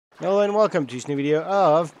Hello and welcome to this new video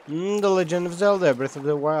of The Legend of Zelda, Breath of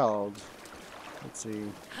the Wild. Let's see.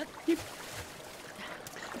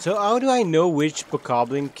 So how do I know which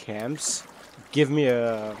bokoblin camps give me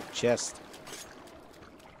a chest?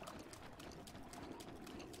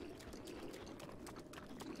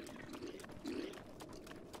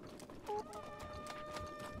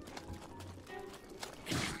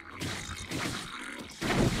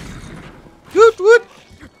 Woot woot!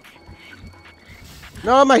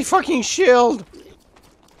 No, my fucking shield!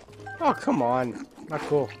 Oh, come on. Not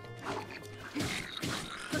cool.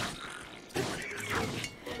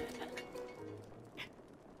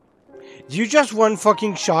 Did you just one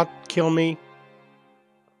fucking shot kill me?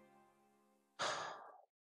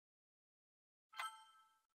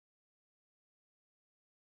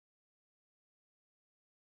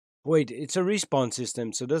 Wait, it's a respawn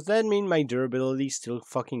system, so does that mean my durability still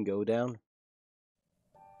fucking go down?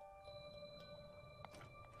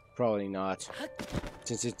 Probably not.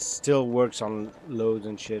 Since it still works on loads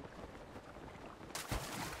and shit.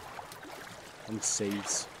 And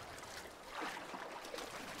saves.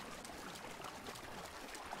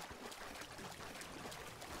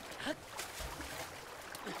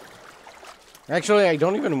 Actually, I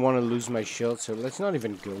don't even want to lose my shield, so let's not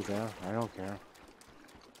even go there. I don't care.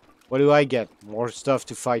 What do I get? More stuff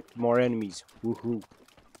to fight more enemies. Woohoo.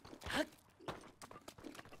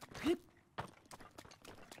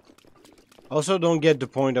 Also, don't get the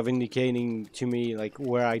point of indicating to me, like,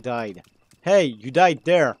 where I died. Hey, you died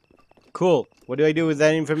there. Cool. What do I do with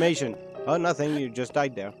that information? Oh, nothing. You just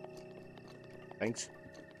died there. Thanks.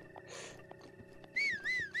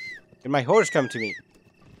 Did my horse come to me?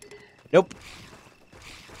 Nope.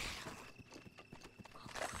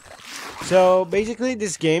 So, basically,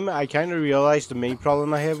 this game, I kind of realized the main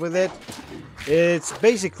problem I have with it. It's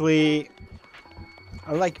basically,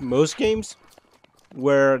 unlike most games,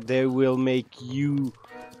 where they will make you,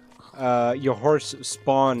 your horse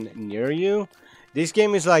spawn near you. This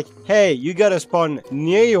game is like, hey, you gotta spawn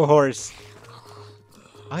near your horse.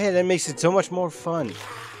 Oh yeah, that makes it so much more fun.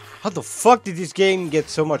 How the fuck did this game get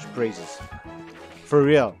so much praises? For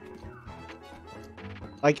real.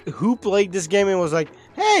 Like, who played this game and was like,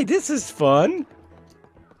 hey, this is fun?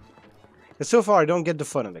 But so far, I don't get the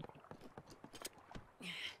fun of it.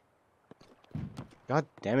 God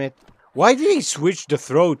damn it. Why did he switch the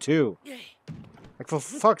throw too? Like, for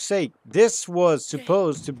fuck's sake, this was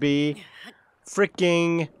supposed to be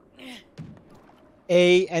freaking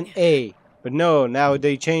A and A. But no, now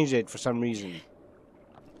they changed it for some reason.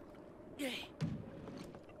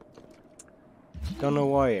 Don't know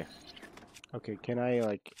why. Okay, can I,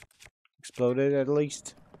 like, explode it at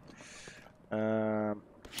least? Drop.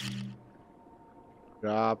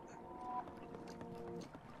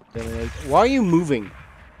 Eliminate. Why are you moving?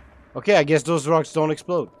 Okay, I guess those rocks don't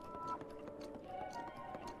explode.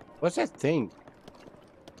 What's that thing?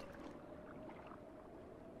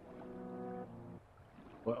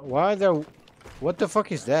 Why are there... What the fuck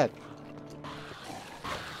is that?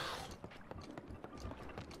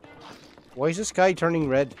 Why is the sky turning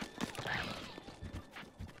red?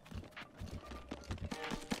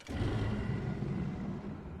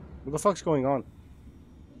 What the fuck's going on?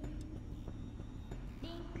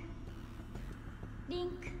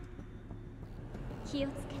 Link. 気を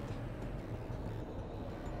つけて。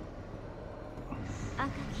赤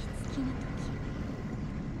き月の時。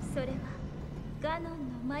それはガノン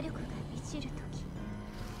の魔力が満ちる時。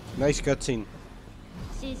Nice cutscene.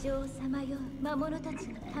 史上をさまよう魔物たち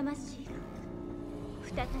の魂が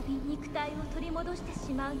再び肉体を取り戻して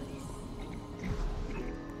しまうのです。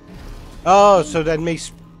Oh, so that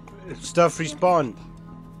makes stuff respawn.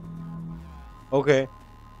 Okay.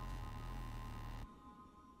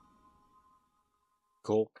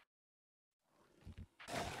 Cool.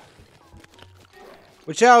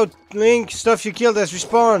 Watch out, Link! Stuff you killed has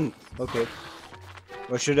respawned! Okay.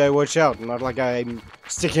 Or should I watch out? Not like I'm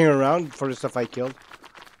sticking around for the stuff I killed.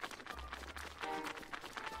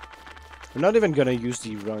 I'm not even gonna use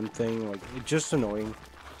the run thing, like, it's just annoying.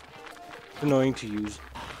 It's annoying to use.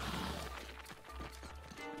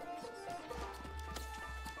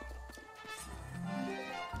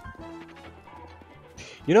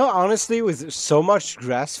 You know, honestly, with so much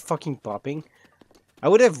grass fucking popping, I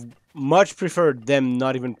would have much preferred them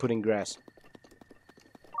not even putting grass.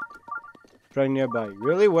 Right nearby.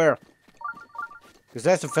 Really? Where? Because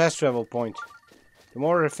that's a fast travel point. The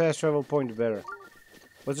more a fast travel point, the better.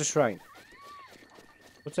 What's the shrine?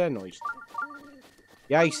 What's that noise?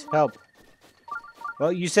 Yikes, help.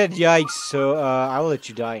 Well, you said yikes, so I'll let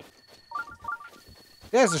you die.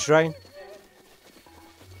 There's the shrine.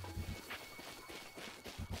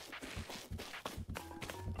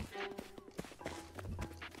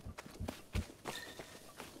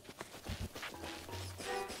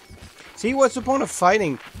 See, what's the point of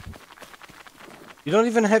fighting? You don't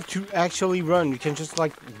even have to actually run. You can just,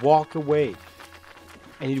 like, walk away.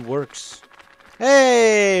 And it works.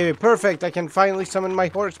 Hey! Perfect! I can finally summon my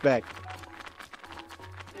horse back.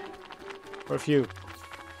 For a few.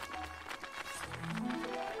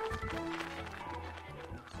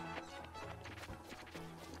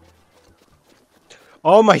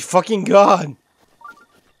 Oh my fucking god!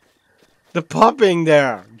 The popping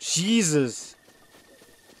there! Jesus!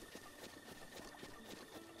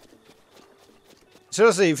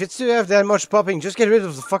 Seriously, if it's to have that much popping, just get rid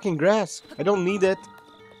of the fucking grass. I don't need it.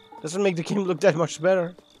 Doesn't make the game look that much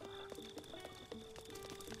better.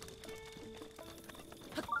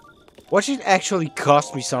 What should actually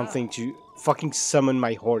cost me something to fucking summon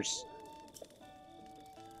my horse?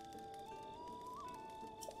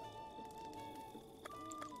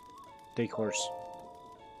 Take horse.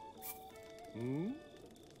 Hmm?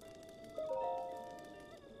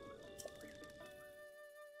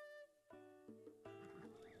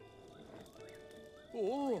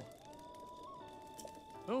 Oh.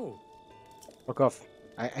 Oh. Fuck off.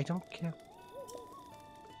 I don't care.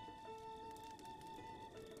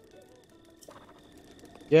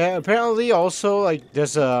 Yeah, apparently also, like,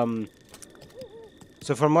 there's, so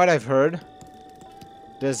from what I've heard,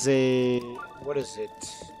 there's a, what is it?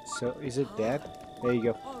 So, is it that? There you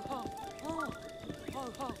go.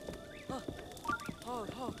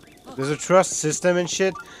 There's a trust system and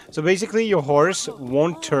shit. So basically your horse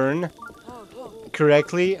won't turn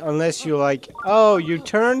correctly unless you're like, oh, you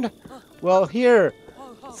turned? Well, here,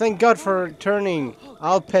 thank God for turning.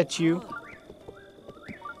 I'll pet you.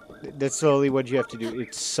 That's solely what you have to do.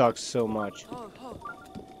 It sucks so much.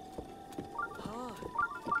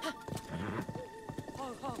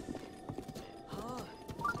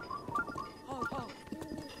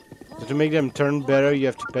 So to make them turn better, you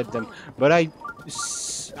have to pet them. But I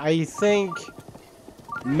think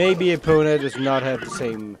maybe Epona does not have the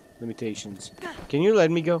same limitations. Can you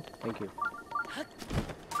let me go? Thank you.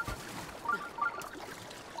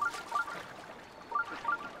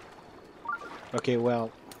 Okay,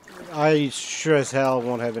 well, I sure as hell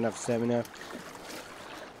won't have enough stamina.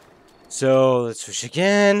 So let's switch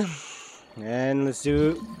again. And let's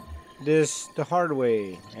do this the hard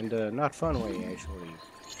way. And the not fun way, actually.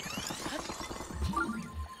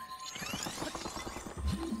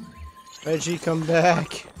 Reggie, come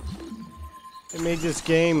back. I made this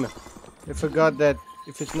game. I forgot that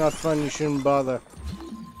if it's not fun, you shouldn't bother.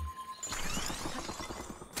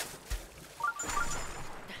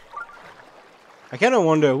 I kind of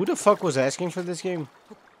wonder who the fuck was asking for this game?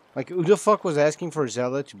 Like, who the fuck was asking for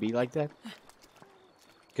Zelda to be like that?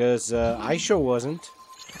 Because I sure wasn't.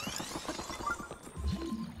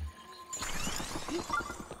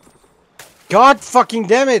 God fucking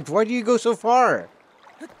damn it! Why do you go so far?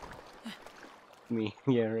 Me,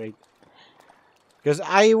 yeah, right. Because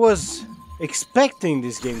I was expecting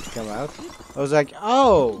this game to come out. I was like,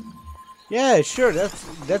 oh, yeah, sure,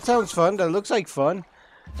 that sounds fun. That looks like fun.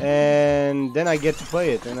 And then I get to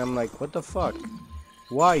play it, and I'm like, what the fuck?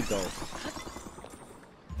 Why though?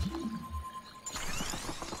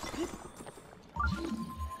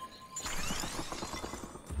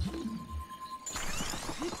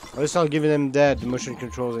 At least I'll give them that. The motion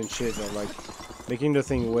controls and shit are like making the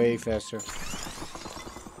thing way faster.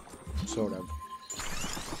 Sort of.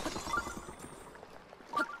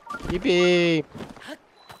 Yippee!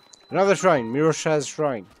 Another shrine, Mirosha's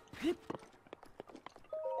shrine.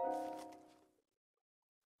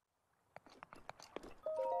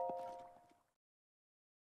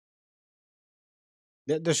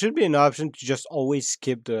 There should be an option to just always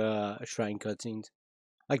skip the shrine cutscenes.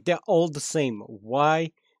 Like, they're all the same.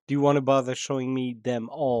 Why do you want to bother showing me them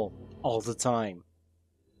all the time?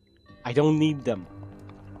 I don't need them.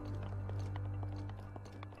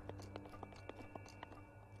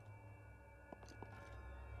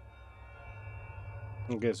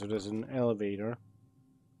 Okay, so there's an elevator.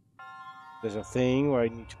 There's a thing where I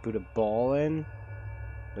need to put a ball in.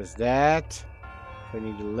 There's that. So I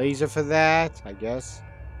need a laser for that, I guess.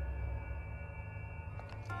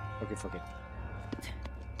 Okay, fuck it.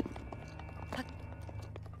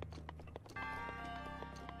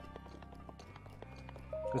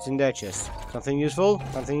 What's in that chest? Something useful?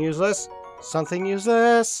 Something useless? Something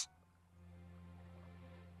useless?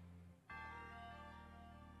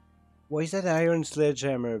 Why is that iron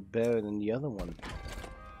sledgehammer better than the other one?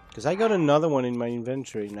 Because I got another one in my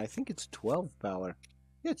inventory, and I think it's 12 power.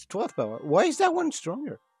 Yeah, it's 12 power. Why is that one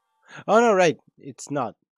stronger? Oh, no, right. It's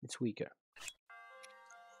not. It's weaker.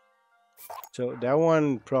 So that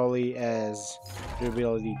one probably has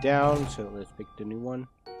durability down, so let's pick the new one.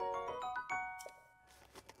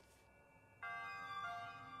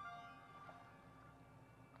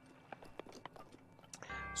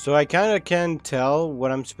 So I kind of can't tell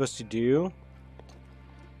what I'm supposed to do.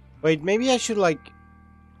 Wait, maybe I should like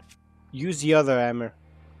use the other hammer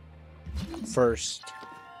first.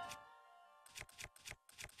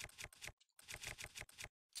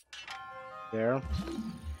 There.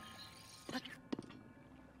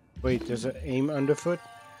 Wait, there's an aim underfoot?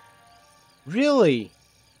 Really?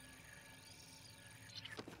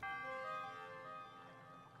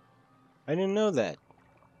 I didn't know that.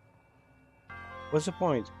 What's the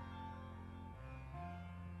point?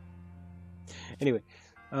 Anyway,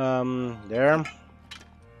 there.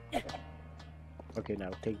 Okay,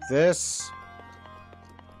 now take this.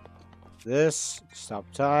 This. Stop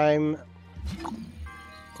time.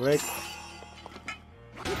 Click.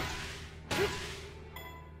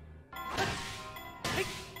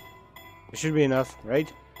 It should be enough,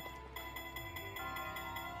 right?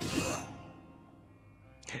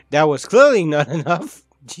 That was clearly not enough.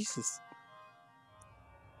 Jesus.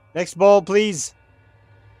 Next ball, please.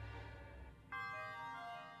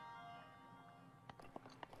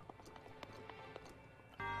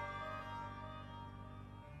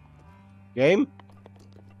 Game?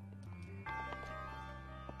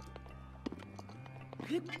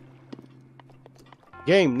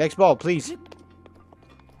 Game, next ball, please. Do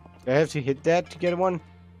I have to hit that to get one?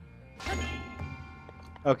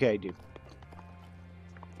 Okay, I do.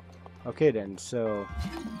 Okay then, so...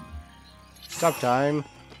 Stop time.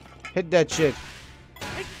 Hit that shit.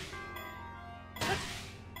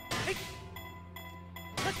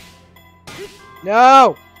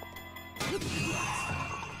 No!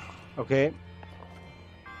 Okay.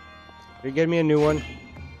 You get me a new one.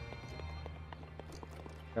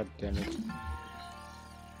 God damn it. It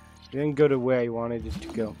didn't go to where I wanted it to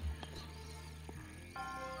go.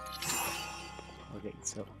 Okay,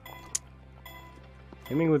 so...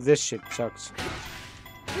 Aiming with this shit sucks.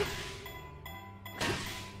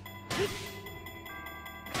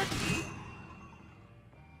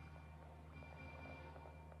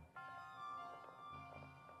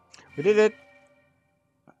 We did it!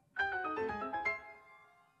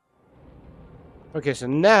 Okay, so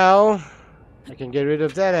now I can get rid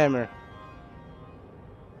of that hammer.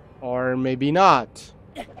 Or maybe not.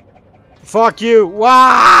 Fuck you!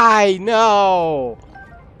 Why? No!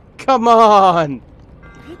 Come on!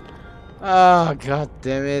 Oh, god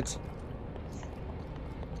damn it.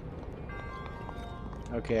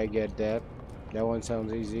 Okay, I get that. That one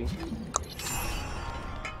sounds easy.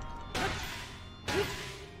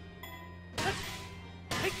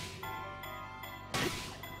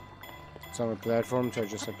 It's on a platform, so I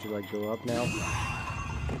just have to like go up now.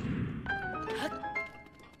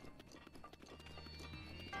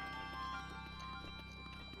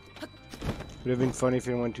 Would have been funny if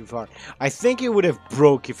it went too far. I think it would have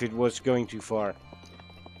broke if it was going too far.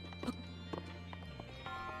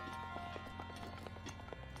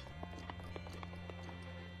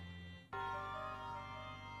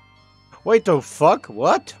 Wait the fuck?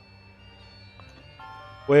 What?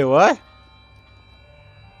 Wait, what?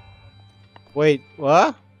 Wait,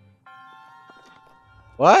 what?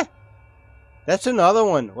 What? That's another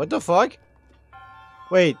one. What the fuck?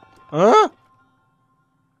 Wait, huh?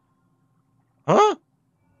 Huh?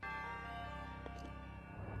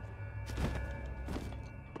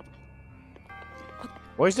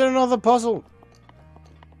 Why is there another puzzle?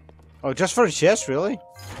 Oh, just for the chest, really?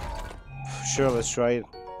 Sure, let's try it.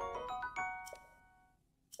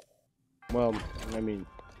 Well, I mean...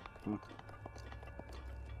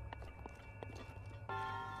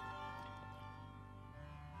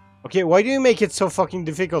 Okay, why do you make it so fucking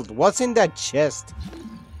difficult? What's in that chest?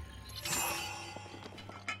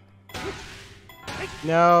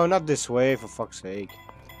 No, not this way, for fuck's sake.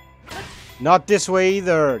 Not this way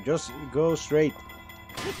either. Just go straight.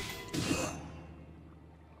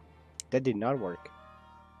 That did not work.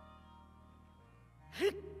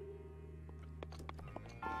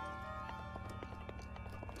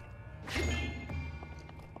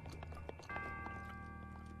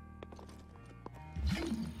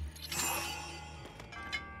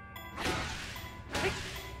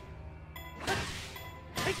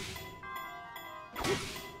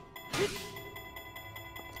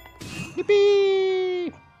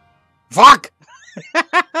 Yippee! Fuck!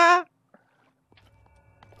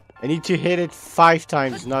 I need to hit it 5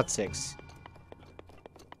 times, not 6.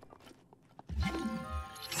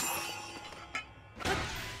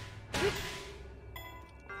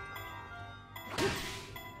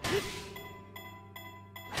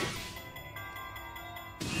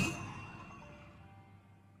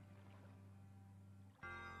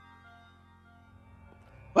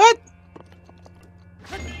 What?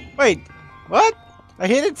 Wait, what? I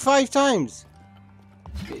hit it 5 times.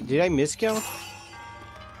 did I miscount?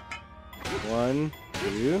 1,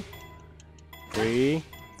 2, 3,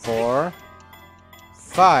 4,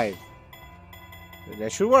 5.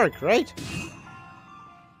 That should work, right?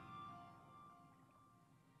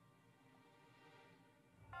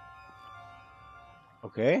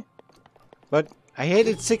 Okay. But I hit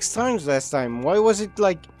it 6 times last time. Why was it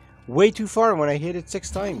like way too far when I hit it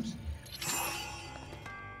 6 times?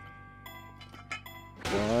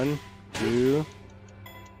 1, 2,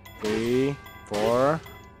 3, 4,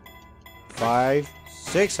 5,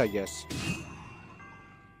 6, I guess.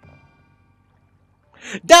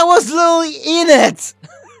 That was literally in it!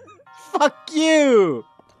 Fuck you!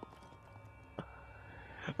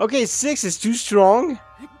 Okay, 6 is too strong.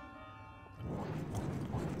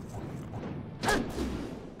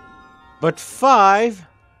 But 5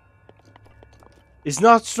 is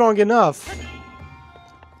not strong enough.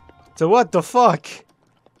 So what the fuck?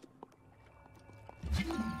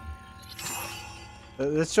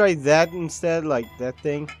 Let's try that instead, like that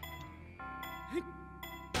thing.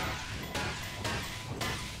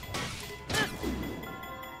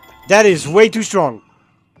 That is way too strong.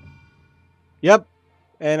 Yep.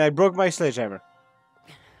 And I broke my sledgehammer.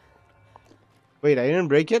 Wait, I didn't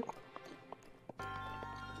break it?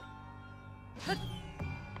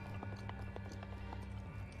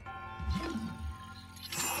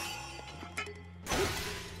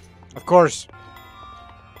 Of course.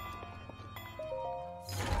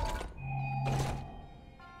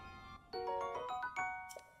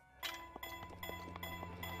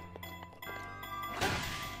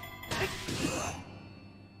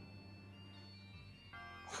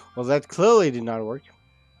 Well, that clearly did not work.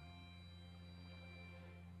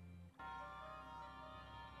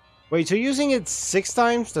 Wait, so using it 6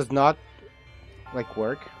 times does not, like,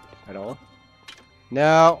 work at all?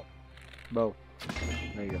 No. Bow.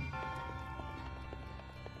 There you go.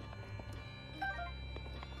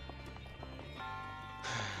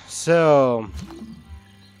 So...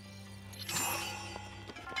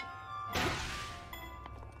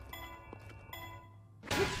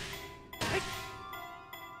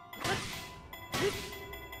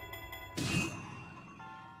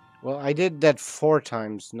 Well, I did that 4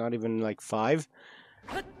 times, not even like 5.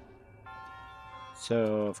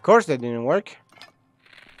 So, of course that didn't work.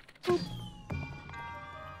 Give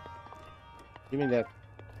me that.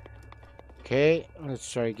 Okay,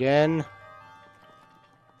 let's try again.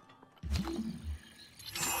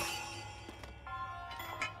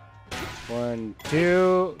 One,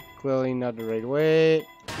 2, clearly not the right way.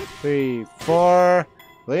 3, 4,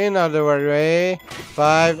 clearly not the right way.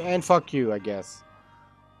 5, and fuck you, I guess.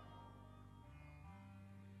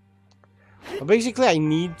 Well, basically, I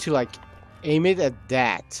need to, like, aim it at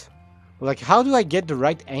that. Like, how do I get the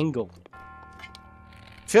right angle?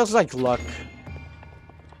 Feels like luck.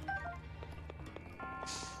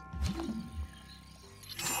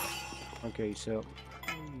 Okay, so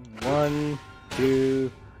 1,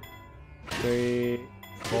 2, 3,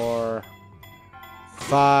 4,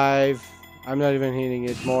 5. I'm not even hitting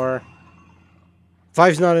it more.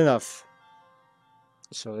 5's not enough.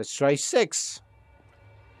 So let's try 6.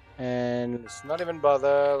 And let's not even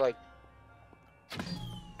bother, like...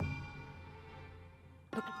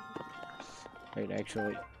 Wait,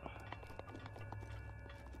 actually...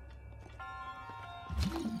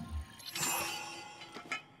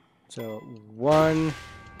 So, 1,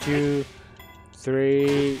 2,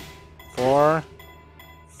 3, 4,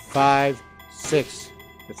 5, 6.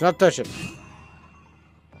 Let's not touch it.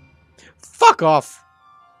 Fuck off!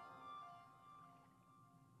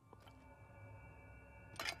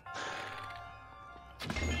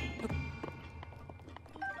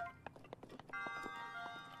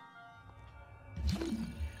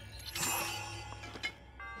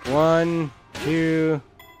 One, 2,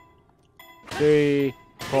 3,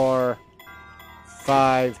 4,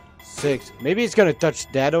 5, 6. Maybe it's gonna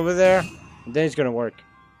touch that over there, and then it's gonna work.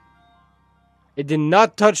 It did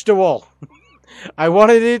not touch the wall. I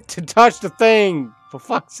wanted it to touch the thing, for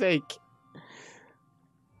fuck's sake.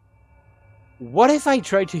 What if I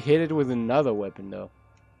try to hit it with another weapon, though?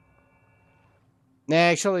 Nah,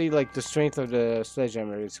 actually, like, the strength of the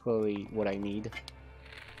sledgehammer is clearly what I need.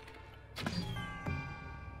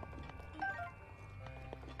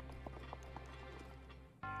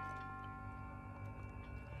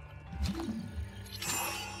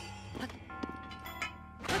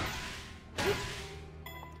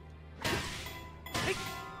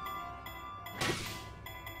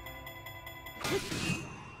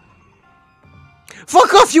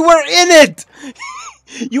 Fuck off! You were in it!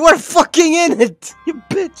 You were fucking in it! You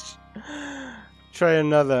bitch! Try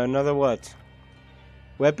another what?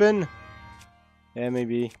 Weapon? Yeah,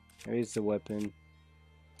 maybe. Maybe it's the weapon.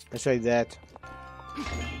 Let's try that.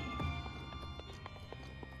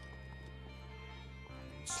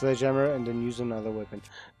 Sledgehammer and then use another weapon.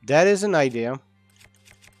 That is an idea.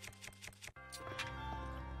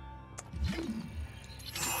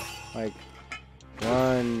 Like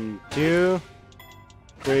 1, 2,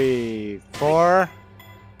 3, 4.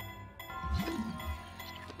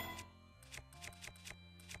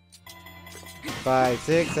 Five,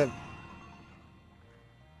 6, 7.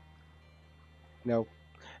 No.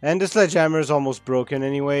 And the sledgehammer is almost broken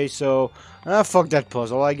anyway, so fuck that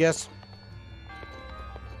puzzle, I guess.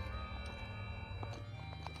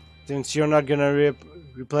 Since you're not gonna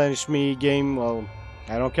replenish me, game, well,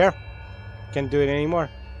 I don't care. Can't do it anymore.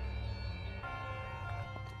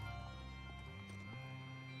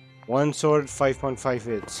 One sword, 5.5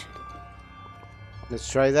 hits. Let's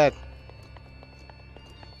try that.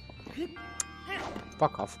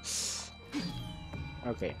 Fuck off.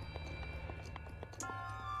 Okay.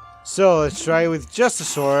 So let's try with just a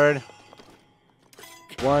sword.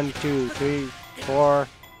 1, 2, 3, 4,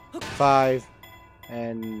 5,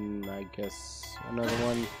 and I guess another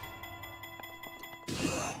one.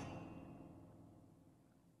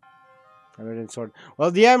 Hammer and sword. Well,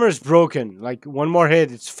 the hammer is broken. Like one more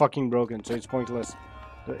hit, it's fucking broken, so it's pointless.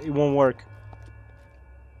 It won't work.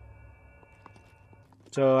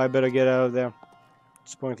 So I better get out of there.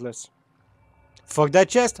 It's pointless. Fuck that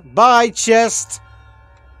chest. Bye, chest!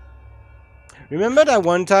 Remember that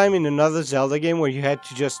one time in another Zelda game where you had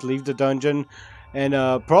to just leave the dungeon and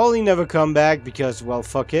probably never come back because, well,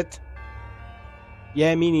 fuck it?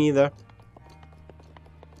 Yeah, me neither.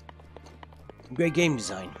 Great game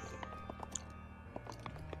design.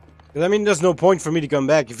 I mean, there's no point for me to come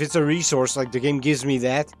back. If it's a resource, like, the game gives me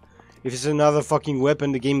that. If it's another fucking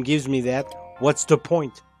weapon, the game gives me that. What's the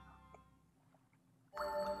point?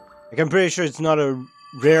 Like, I'm pretty sure it's not a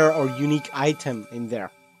rare or unique item in there.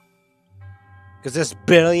 Because there's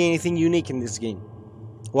barely anything unique in this game.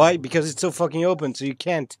 Why? Because it's so fucking open, so you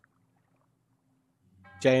can't.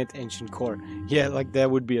 Giant ancient core. Yeah, like, that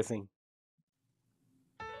would be a thing.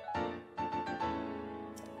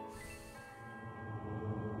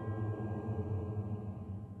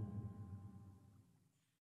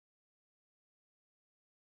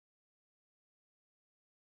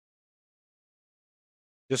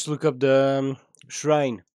 Just look up the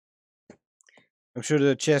shrine. I'm sure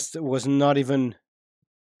the chest was not even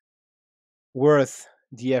worth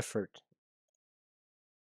the effort.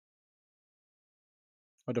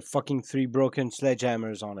 Or the fucking 3 broken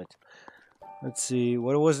sledgehammers on it. Let's see,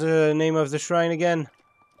 what was the name of the shrine again?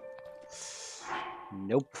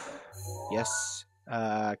 Nope. Yes.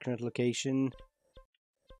 Current location.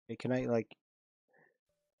 Hey, can I, like...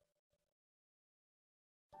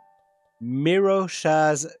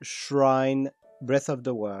 Mirosha's Shrine, Breath of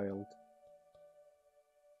the Wild.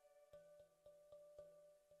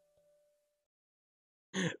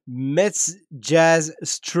 Metz Jazz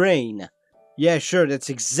Strain. Yeah, sure,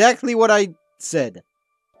 that's exactly what I said.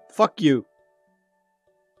 Fuck you.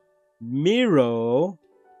 Miro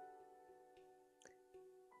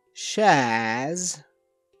Shaz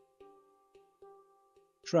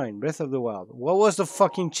Shrine, Breath of the Wild. What was the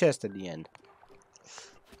fucking chest at the end?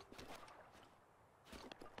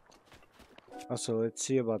 Also, let's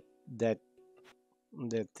see about that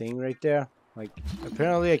thing right there. Like,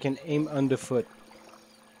 apparently I can aim underfoot.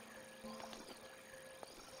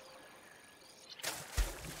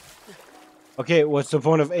 Okay, what's the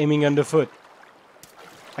point of aiming underfoot?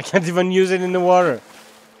 I can't even use it in the water.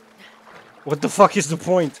 What the fuck is the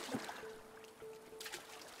point?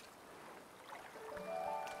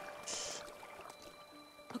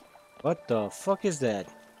 What the fuck is that?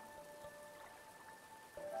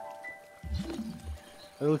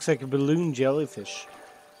 It looks like a balloon jellyfish.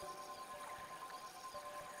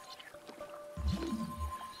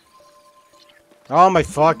 Oh my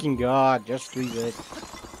fucking god, just leave it.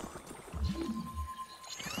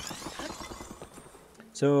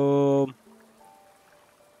 So...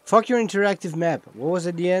 Fuck your interactive map. What was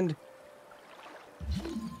at the end?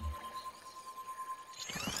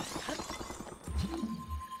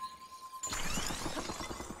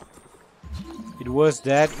 It was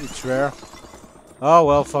that, it's rare. Oh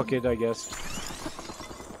well, fuck it, I guess.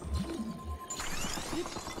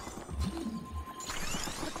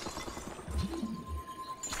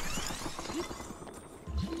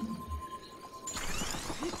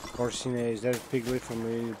 Porcine, is that a piglet from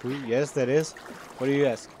the Pooh? Yes, that is. What do you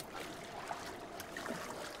ask?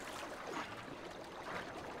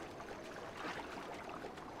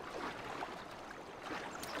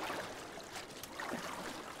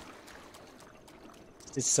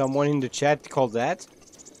 Is someone in the chat called that?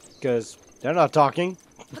 because they're not talking.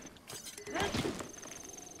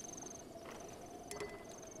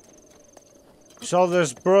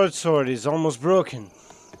 Shoulder's broadsword is almost broken.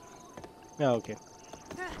 Oh, okay.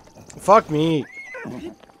 Fuck me.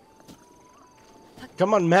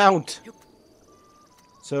 Come on, mount.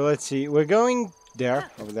 So let's see. We're going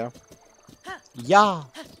there, over there. Yeah,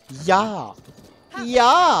 yeah,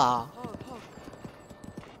 yeah.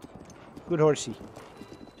 Good horsey.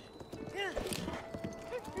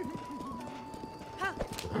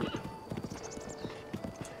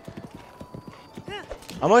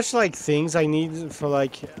 How much like things I need for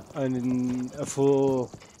like a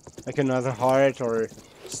full, like another heart or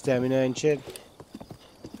stamina and shit?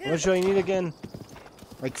 How much do I need again?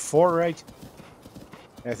 Like 4, right?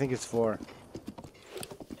 I think it's 4.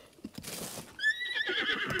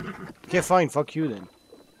 Okay, fine. Fuck you then.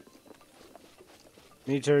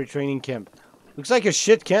 Military training camp. Looks like a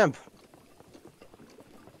shit camp.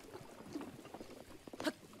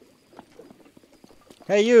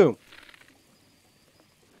 Hey, you.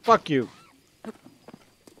 Fuck you.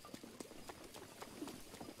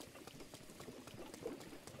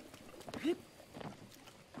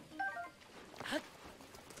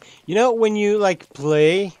 You know, when you like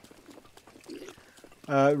play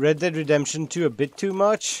Red Dead Redemption 2 a bit too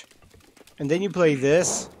much, and then you play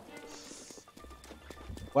this,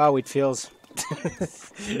 wow, it feels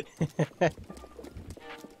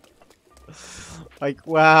like,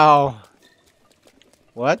 wow.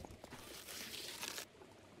 What?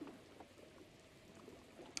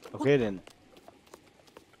 Okay then.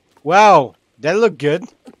 Wow, that looked good.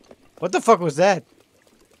 What the fuck was that?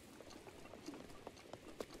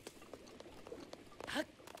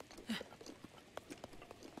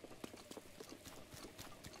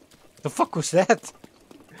 The fuck was that?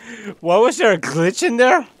 Why was there a glitch in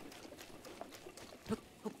there?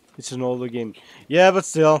 It's an older game. Yeah, but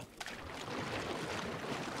still.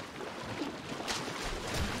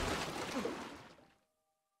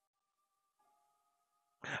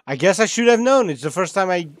 I guess I should have known. It's the first time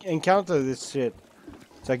I encountered this shit.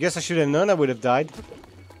 So I guess I should have known I would have died.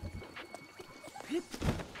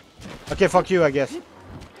 Okay, fuck you, I guess.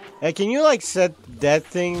 Hey, can you like set that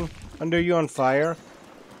thing under you on fire?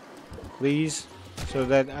 Please? So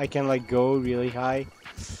that I can like go really high.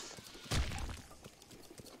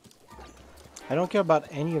 I don't care about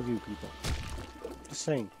any of you people. Just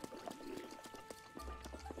saying.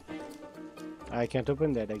 I can't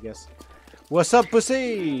open that, I guess. What's up,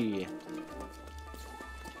 pussy?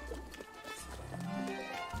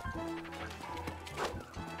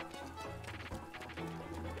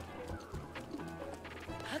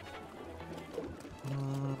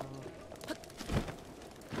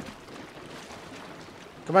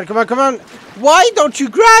 Come on, come on, come on! Why don't you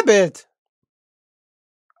grab it?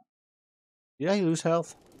 Did I lose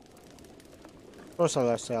health? Of course I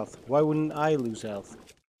lost health. Why wouldn't I lose health?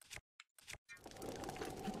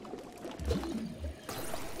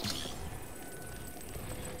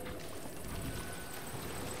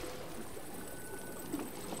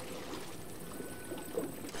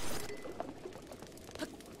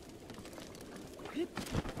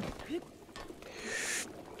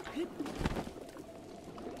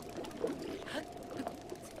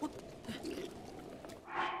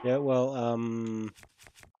 Yeah, well,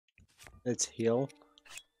 let's heal.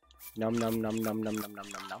 Nom nom nom nom nom nom nom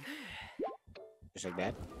nom nom. Just like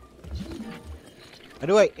that. How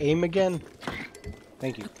do I aim again?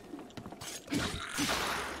 Thank you.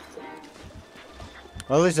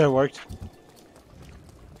 Well, at least that worked.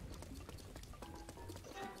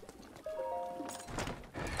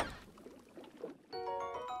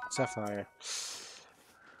 Sapphire.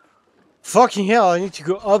 Fucking hell, I need to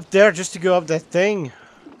go up there just to go up that thing.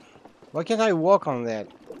 Why can't I walk on that?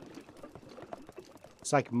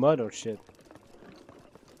 It's like mud or shit.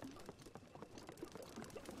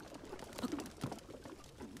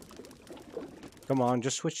 Come on,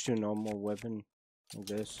 just switch to a normal weapon. Like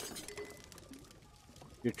this.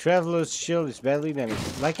 Your traveler's shield is badly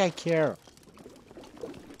damaged. Like I care.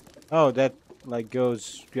 Oh, that like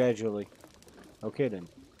goes gradually. Okay then.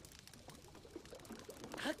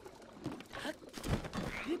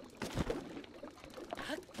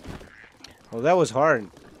 Well, that was hard.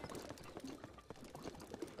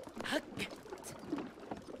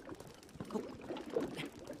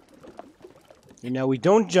 You know, we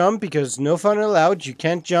don't jump because no fun allowed. You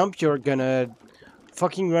can't jump. You're gonna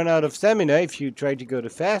fucking run out of stamina if you try to go too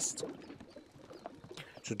fast.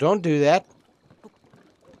 So don't do that.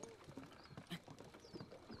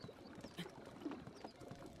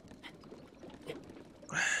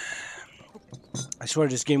 I swear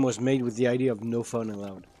this game was made with the idea of no fun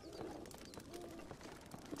allowed.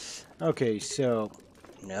 Okay, so...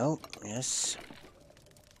 No, yes.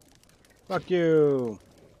 Fuck you!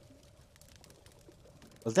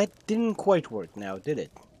 Well, that didn't quite work now, did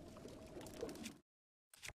it?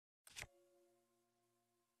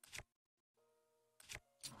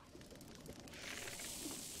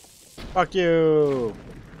 Fuck you!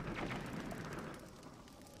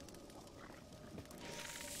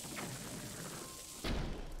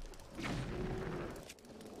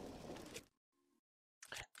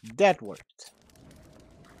 That worked.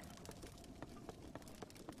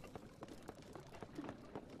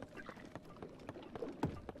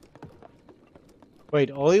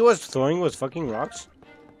 Wait, all he was throwing was fucking rocks?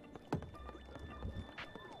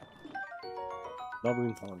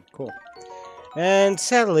 Bubbling pond, cool. And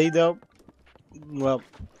sadly, though, well,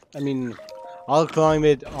 I mean, I'll climb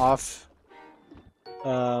it off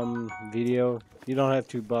video. You don't have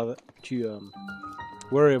to bother to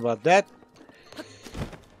worry about that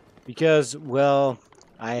because, well,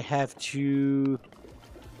 I have to.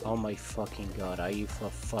 Oh my fucking god! Are you for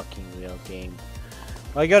fucking real, game?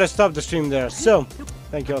 I gotta stop the stream there. So,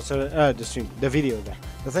 thank you also the video there.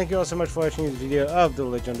 So thank you all so much for watching this video of The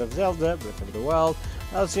Legend of Zelda: Breath of the Wild.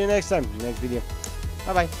 I'll see you next time, next video.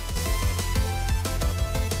 Bye bye.